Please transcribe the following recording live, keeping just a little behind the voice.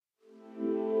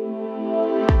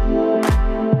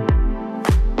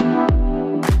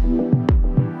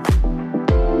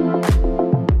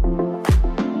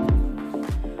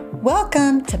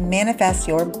Welcome to Manifest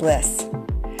Your Bliss.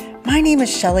 My name is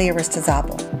Shelly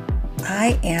Aristizabal.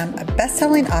 I am a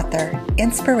best-selling author,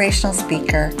 inspirational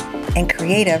speaker, and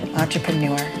creative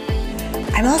entrepreneur.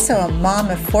 I'm also a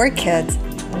mom of 4 kids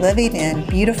living in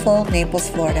beautiful Naples,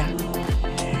 Florida.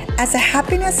 As a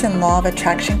happiness and law of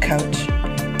attraction coach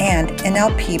and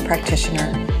NLP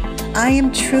practitioner, I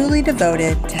am truly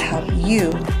devoted to help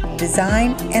you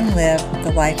design and live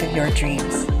the life of your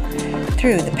dreams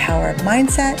through the power of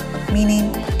mindset,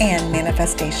 meaning, and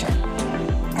manifestation.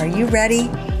 Are you ready?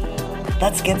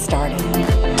 Let's get started.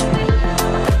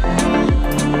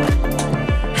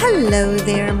 Hello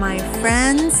there, my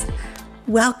friends.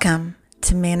 Welcome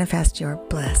to Manifest Your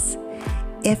Bliss.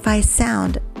 If I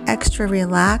sound extra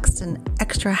relaxed and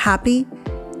extra happy,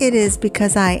 it is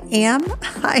because I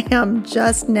am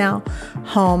just now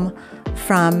home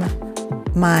from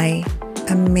my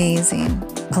amazing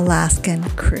Alaskan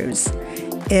cruise.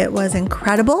 It was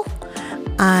incredible.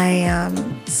 I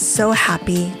am so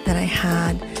happy that I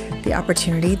had the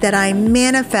opportunity, that I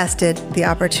manifested the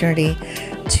opportunity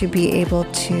to be able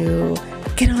to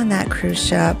get on that cruise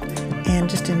ship and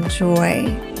just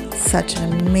enjoy such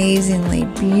an amazingly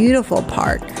beautiful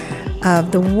part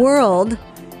of the world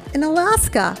in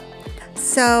Alaska.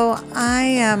 So I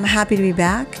am happy to be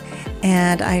back,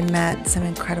 and I met some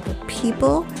incredible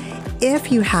people.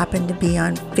 If you happen to be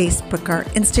on Facebook or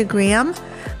Instagram,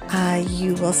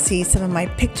 you will see some of my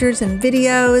pictures and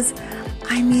videos.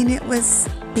 I mean, it was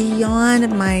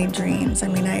beyond my dreams. I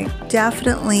mean, I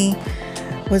definitely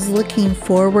was looking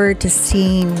forward to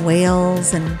seeing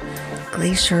whales and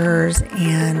glaciers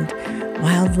and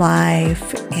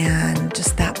wildlife and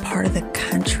just that part of the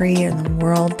country and the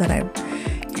world that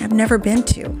I've never been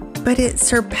to. But it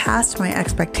surpassed my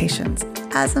expectations.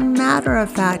 As a matter of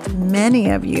fact, many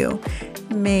of you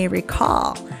may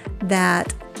recall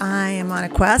that I am on a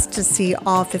quest to see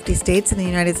all 50 states in the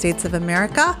United States of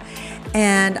America.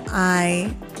 And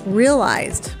I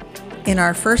realized in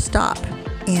our first stop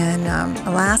in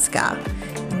Alaska,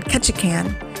 in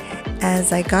Ketchikan,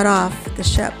 as I got off the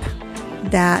ship,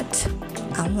 that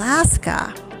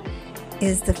Alaska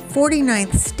is the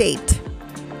 49th state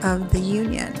of the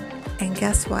Union. And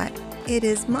guess what? It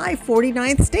is my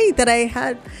 49th state that I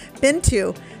had been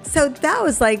to. So that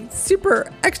was like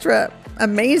super extra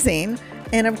amazing.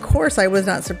 And of course, I was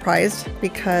not surprised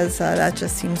because that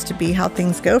just seems to be how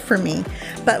things go for me.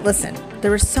 But listen,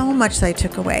 there was so much that I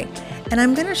took away. And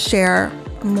I'm going to share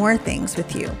more things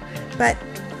with you. But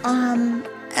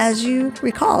as you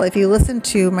recall, if you listened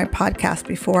to my podcast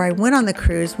before I went on the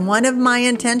cruise, one of my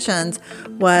intentions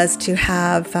was to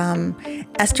have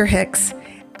Esther Hicks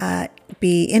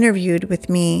be interviewed with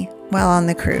me while on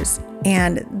the cruise.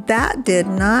 And that did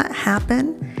not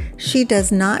happen. She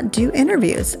does not do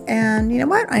interviews. And you know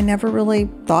what? I never really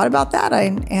thought about that.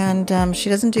 She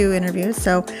doesn't do interviews.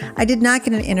 So I did not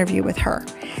get an interview with her.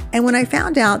 And when I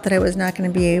found out that I was not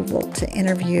going to be able to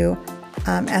interview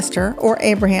Esther, or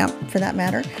Abraham for that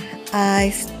matter,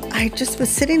 I just was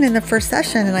sitting in the first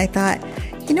session and I thought,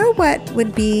 you know what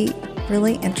would be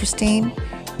really interesting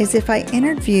is if I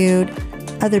interviewed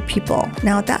other people.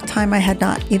 Now, at that time, I had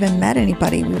not even met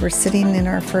anybody. We were sitting in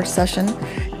our first session,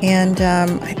 and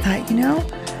I thought,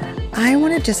 I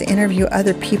want to just interview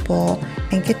other people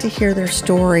and get to hear their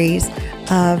stories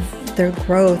of their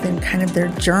growth and kind of their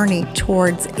journey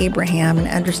towards Abraham and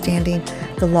understanding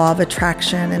the law of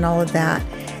attraction and all of that.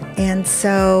 And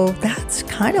so that's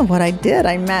kind of what I did.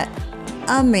 I met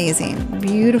amazing,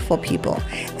 beautiful people,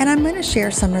 and I'm going to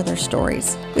share some of their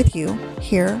stories with you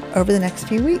here over the next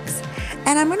few weeks.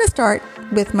 And I'm going to start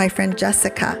with my friend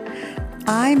Jessica.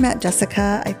 I met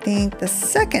Jessica, I think, the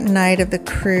second night of the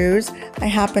cruise. I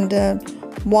happened to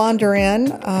wander in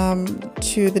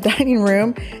to the dining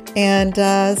room and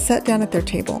sat down at their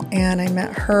table. And I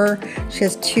met her. She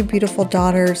has 2 beautiful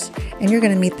daughters, and you're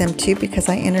going to meet them too because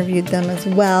I interviewed them as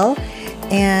well.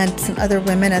 And some other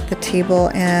women at the table,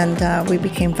 and we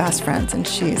became fast friends. And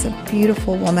she's a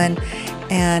beautiful woman.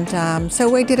 And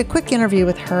so I did a quick interview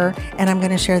with her, and I'm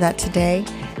going to share that today.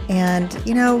 And,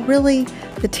 really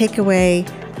the takeaway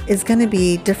is going to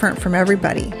be different from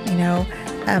everybody,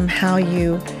 how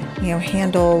you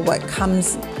handle what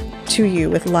comes to you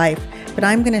with life. But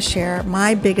I'm going to share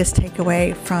my biggest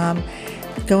takeaway from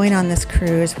going on this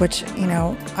cruise, which,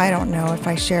 I don't know if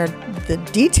I shared the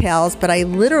details, but I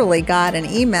literally got an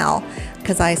email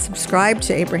because I subscribed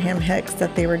to Abraham Hicks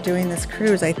that they were doing this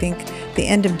cruise, I think the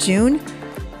end of June.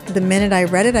 The minute I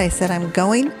read it, I said, I'm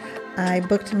going. I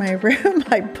booked my room,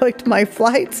 I booked my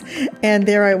flights, and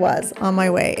there I was on my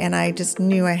way. And I just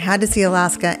knew I had to see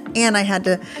Alaska, and I had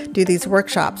to do these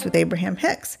workshops with Abraham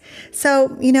Hicks.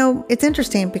 So, it's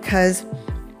interesting because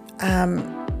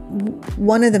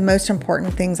one of the most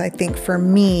important things I think for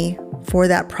me for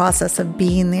that process of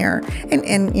being there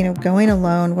and going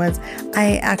alone was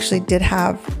I actually did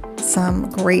have some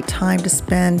great time to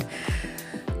spend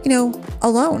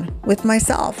alone with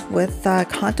myself, with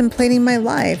contemplating my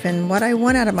life and what I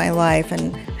want out of my life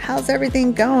and how's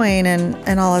everything going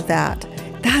and all of that.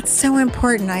 That's so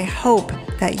important. I hope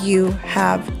that you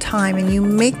have time and you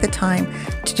make the time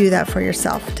to do that for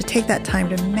yourself, to take that time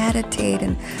to meditate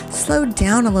and slow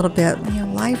down a little bit.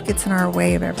 Life gets in our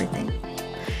way of everything.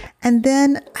 And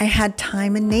then I had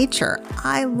time in nature.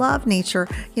 I love nature.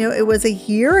 It was a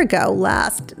year ago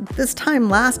this time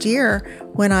last year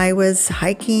when I was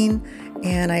hiking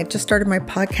and I just started my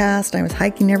podcast. I was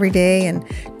hiking every day in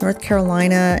North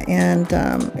Carolina and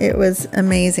it was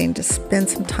amazing to spend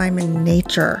some time in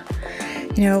nature.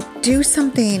 Do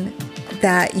something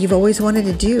that you've always wanted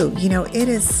to do. It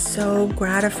is so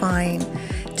gratifying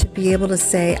to be able to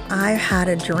say, I had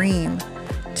a dream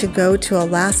to go to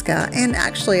Alaska. And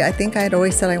actually, I think I had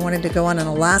always said I wanted to go on an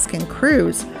Alaskan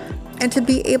cruise and to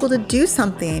be able to do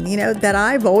something, that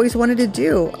I've always wanted to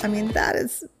do. I mean, that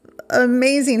is an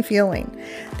amazing feeling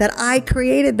that I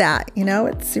created that,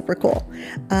 it's super cool.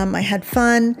 I had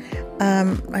fun.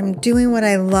 I'm doing what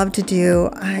I love to do.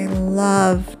 I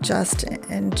love just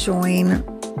enjoying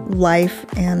life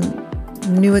and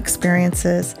new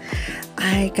experiences.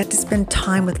 I got to spend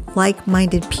time with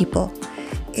like-minded people.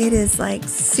 It is like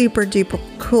super duper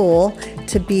cool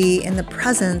to be in the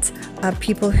presence of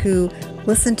people who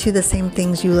listen to the same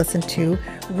things you listen to,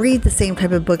 read the same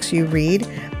type of books you read,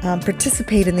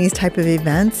 participate in these type of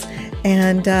events,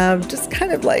 and just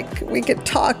kind of like we could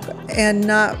talk and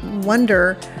not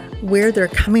wonder where they're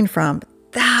coming from.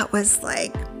 That was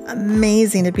like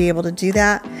amazing to be able to do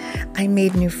that. I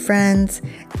made new friends,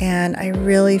 and I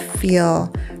really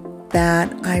feel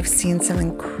that I've seen some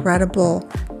incredible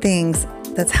things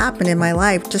that's happened in my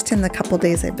life just in the couple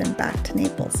days I've been back to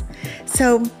Naples.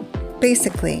 So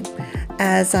basically,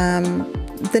 as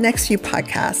the next few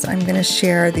podcasts, I'm going to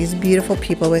share these beautiful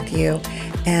people with you,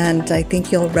 and I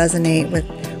think you'll resonate with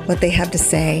what they have to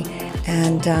say.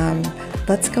 And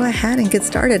let's go ahead and get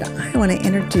started. I want to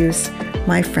introduce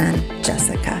my friend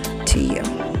Jessica to you.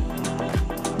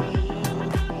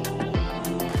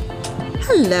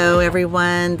 Hello,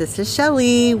 everyone. This is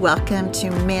Shelly. Welcome to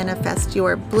Manifest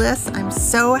Your Bliss. I'm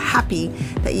so happy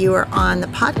that you are on the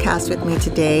podcast with me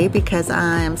today because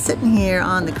I'm sitting here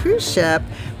on the cruise ship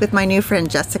with my new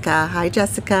friend, Jessica. Hi,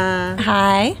 Jessica.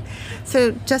 Hi.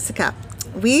 So, Jessica,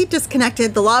 we just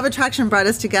connected. The law of attraction brought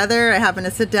us together. I happen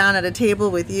to sit down at a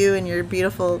table with you and your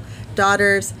beautiful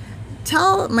daughters.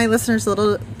 Tell my listeners a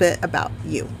little bit about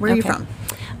you. Where are you from?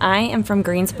 I am from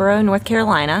Greensboro, North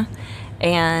Carolina.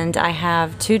 And I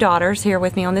have two daughters here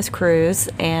with me on this cruise,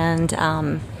 and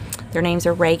their names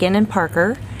are Reagan and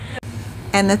Parker.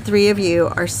 And the three of you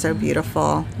are so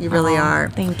beautiful. You really are.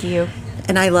 Thank you.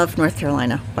 And I love North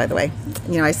Carolina, by the way.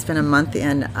 I spent a month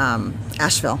in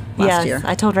Asheville last year. Yes,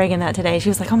 I told Reagan that today. She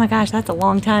was like, oh my gosh, that's a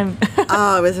long time.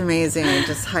 Oh, it was amazing.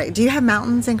 Do you have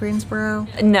mountains in Greensboro?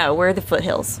 No, we're the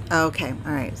foothills. Oh, okay.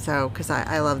 All right. So, because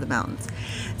I love the mountains.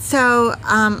 So,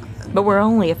 but we're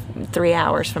only 3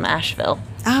 hours from Asheville.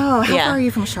 Oh, how far are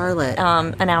you from Charlotte?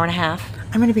 An hour and a half.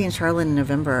 I'm going to be in Charlotte in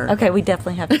November. Okay, we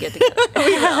definitely have to get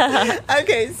together.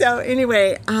 Okay, so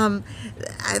anyway,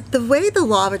 the way the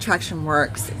law of attraction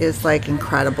works is like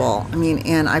incredible. I mean,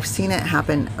 and I've seen it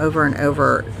happen over and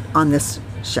over on this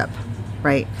ship,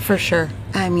 right? For sure.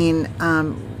 I mean,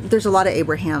 there's a lot of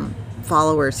Abraham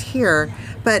followers here,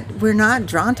 but we're not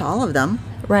drawn to all of them.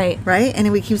 Right. Right?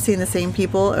 And we keep seeing the same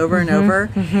people over and over.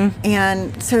 Mm-hmm.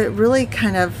 And so it really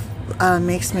kind of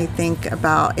makes me think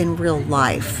about in real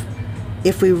life,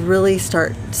 if we really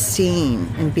start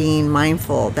seeing and being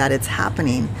mindful that it's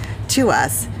happening to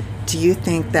us, do you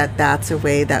think that that's a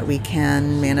way that we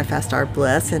can manifest our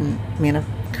bliss and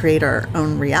create our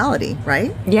own reality,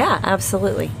 right? Yeah,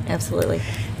 absolutely. Absolutely.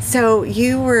 So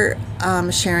you were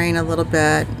sharing a little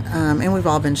bit, and we've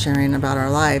all been sharing about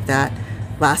our life, that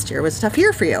last year was a tough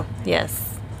year for you.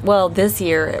 Yes. Well, this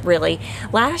year, really.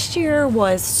 Last year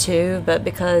was too, but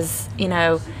because,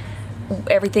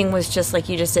 everything was just like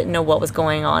you just didn't know what was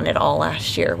going on at all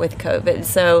last year with COVID.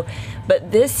 So,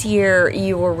 but this year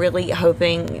you were really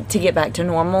hoping to get back to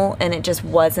normal, and it just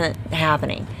wasn't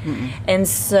happening. Mm-mm. And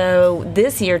so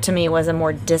this year to me was a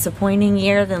more disappointing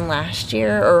year than last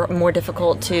year, or more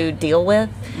difficult to deal with,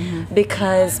 mm-hmm.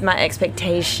 because my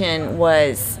expectation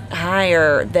was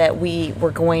higher that we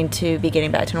were going to be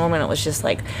getting back to normal. And it was just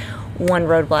like, one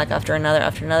roadblock after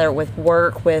another with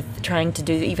work, with trying to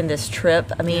do even this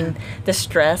trip. I mean, the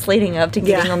stress leading up to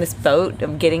getting on this boat,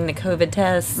 of getting the COVID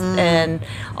test and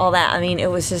all that. I mean,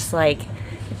 it was just like,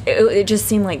 it just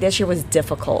seemed like this year was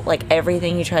difficult. Like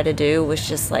everything you try to do was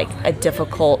just like a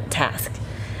difficult task.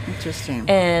 Interesting.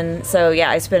 And so,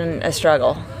 yeah, it's been a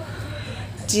struggle.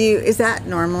 Is that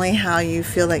normally how you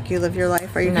feel like you live your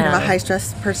life? Are you kind of a high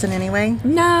stress person anyway?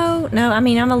 No. I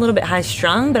mean, I'm a little bit high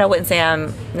strung, but I wouldn't say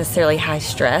I'm necessarily high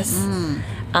stress.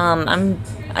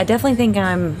 I definitely think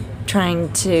I'm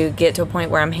trying to get to a point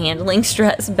where I'm handling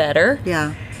stress better.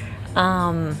 Yeah.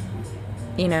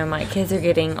 You know, my kids are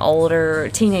getting older,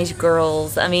 teenage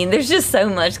girls. I mean, there's just so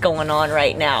much going on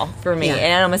right now for me.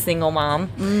 And I'm a single mom.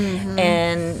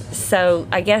 And so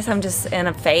I guess I'm just in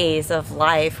a phase of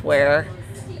life where,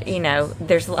 you know,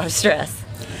 there's a lot of stress.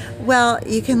 Well,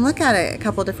 you can look at it a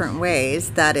couple different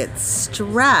ways, that it's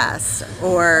stress,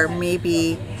 or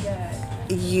maybe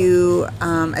you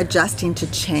adjusting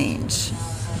to change.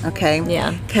 Okay?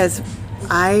 Yeah. Because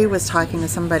I was talking to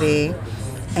somebody,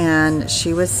 and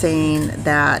she was saying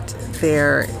that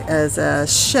there is a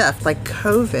shift, like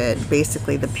COVID,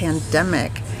 basically the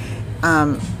pandemic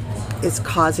is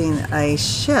causing a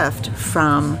shift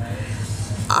from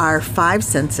our five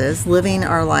senses, living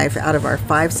our life out of our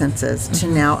five senses, to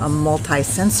now a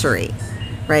multi-sensory,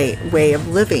 way of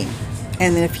living.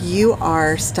 And if you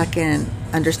are stuck in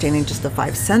understanding just the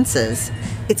five senses,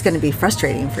 it's going to be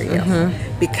frustrating for you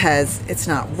because it's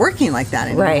not working like that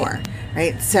anymore,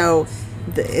 right? So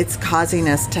it's causing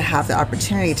us to have the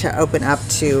opportunity to open up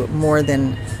to more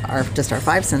than just our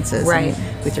five senses. Right.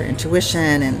 And with your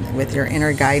intuition and with your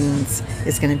inner guidance,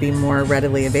 it's going to be more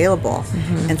readily available.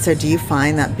 And so do you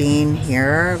find that being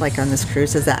here, like on this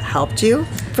cruise, has that helped you?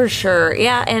 For sure.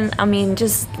 Yeah. And I mean,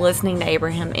 just listening to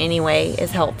Abraham anyway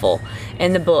is helpful,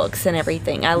 and the books and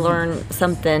everything. I learn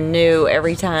something new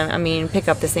every time. I mean, pick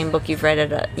up the same book you've read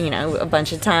it, a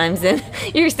bunch of times, and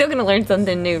you're still going to learn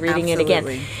something new reading it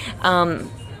again.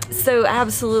 So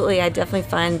absolutely, I definitely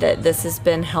find that this has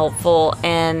been helpful,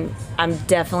 and I'm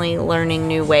definitely learning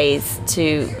new ways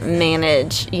to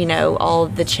manage, all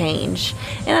of the change.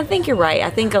 And I think you're right. I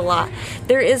think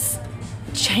there is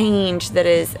change that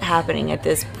is happening at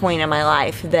this point in my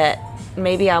life that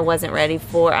maybe I wasn't ready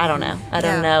for. I don't know. I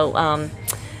don't know.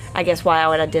 I guess why I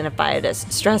would identify it as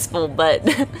stressful, but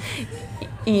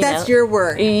that's your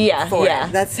word. Yeah.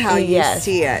 That's how you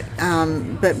see it.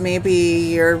 But maybe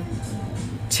you're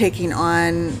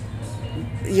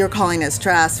calling it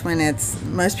stress when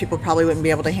most people probably wouldn't be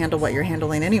able to handle what you're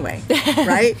handling anyway,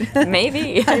 right?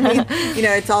 Maybe. I mean,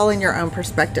 it's all in your own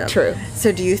perspective. True.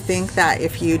 So do you think that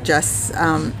if you just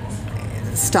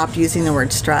stopped using the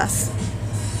word stress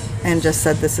and just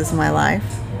said, this is my life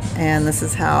and this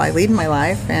is how I lead my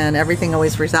life and everything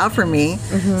always works out for me,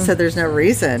 so there's no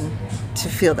reason to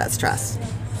feel that stress?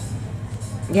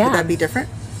 Yeah. Would that be different?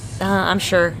 I'm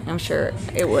sure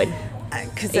it would.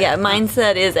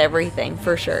 Mindset is everything,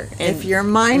 for sure. And if you're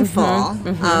mindful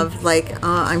of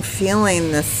I'm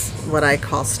feeling this, what I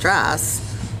call stress,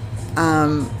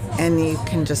 and you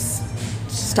can just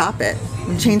stop it,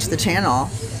 change the channel,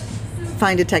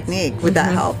 find a technique, would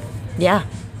that help? Yeah.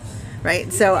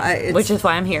 Right. So which is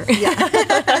why I'm here.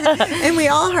 And we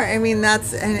all are. I mean,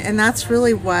 that's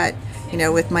really what,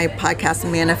 with my podcast,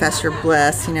 Manifest Your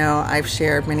Bliss, I've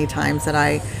shared many times that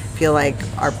I feel like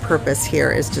our purpose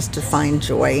here is just to find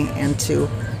joy and to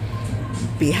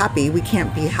be happy. We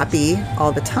can't be happy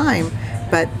all the time,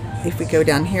 but if we go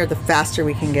down here, the faster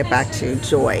we can get back to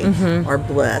joy or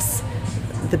bliss,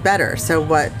 the better. So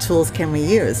what tools can we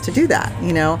use to do that,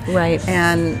 Right.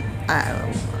 And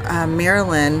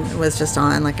Marilyn was just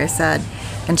on, like I said,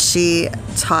 and she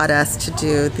taught us to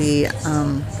do the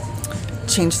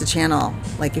change the channel.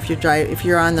 Like if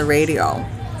you're on the radio,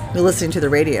 you're listening to the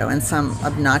radio and some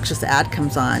obnoxious ad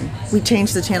comes on, we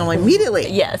change the channel immediately.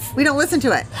 Yes. We don't listen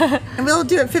to it. And we'll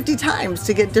do it 50 times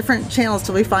to get different channels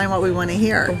till we find what we want to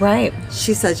hear. Right.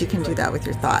 She says you can do that with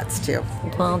your thoughts too.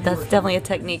 Well, that's definitely a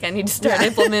technique I need to start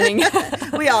implementing.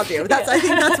 We all do. I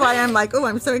think that's why I'm like,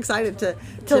 I'm so excited to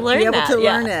learn be able that, to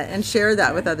learn it and share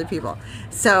that with other people.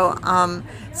 So,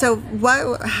 so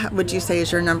what would you say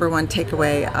is your number one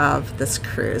takeaway of this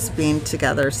cruise, being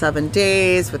together 7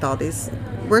 days with all these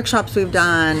workshops we've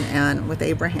done and with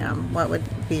Abraham? What would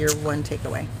be your one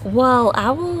takeaway? Well,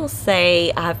 I will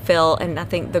say I feel, and I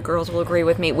think the girls will agree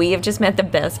with me, we have just met the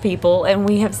best people, and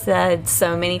we have said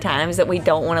so many times that we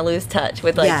don't want to lose touch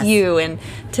with you and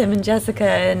Tim and Jessica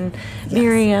and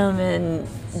Miriam and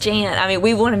Jan, I mean,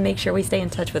 we want to make sure we stay in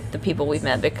touch with the people we've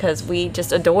met because we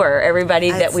just adore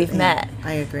everybody that we've met.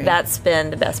 I agree. That's been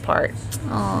the best part.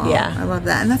 Oh, yeah. I love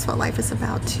that. And that's what life is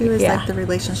about too, is like the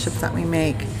relationships that we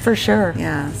make. For sure.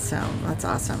 Yeah, so that's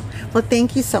awesome. Well,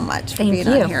 thank you so much for being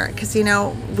you. on here. Because, you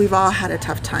know, we've all had a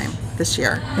tough time this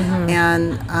year.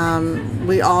 And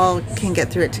we all can get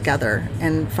through it together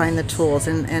and find the tools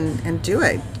and do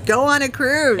it. Go on a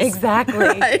cruise. Exactly.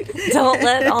 Right? Don't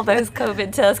let all those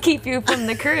COVID tests keep you from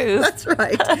the cruise. That's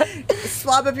right.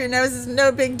 Swab up your nose is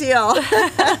no big deal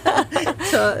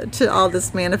to all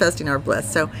this manifesting our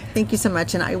bliss. So thank you so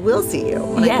much. And I will see you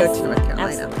when I go to North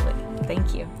Carolina. Absolutely.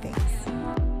 Thank you. Thanks.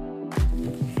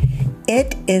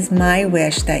 It is my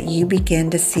wish that you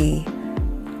begin to see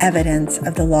evidence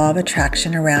of the law of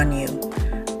attraction around you.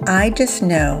 I just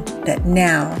know that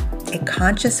now a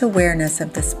conscious awareness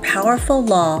of this powerful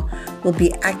law will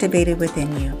be activated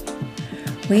within you.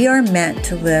 We are meant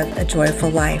to live a joyful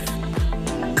life.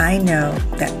 I know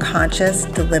that conscious,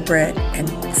 deliberate, and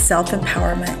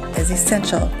self-empowerment is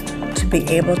essential to be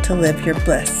able to live your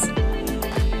bliss.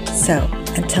 So,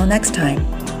 until next time,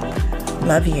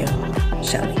 love you,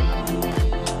 Shelley.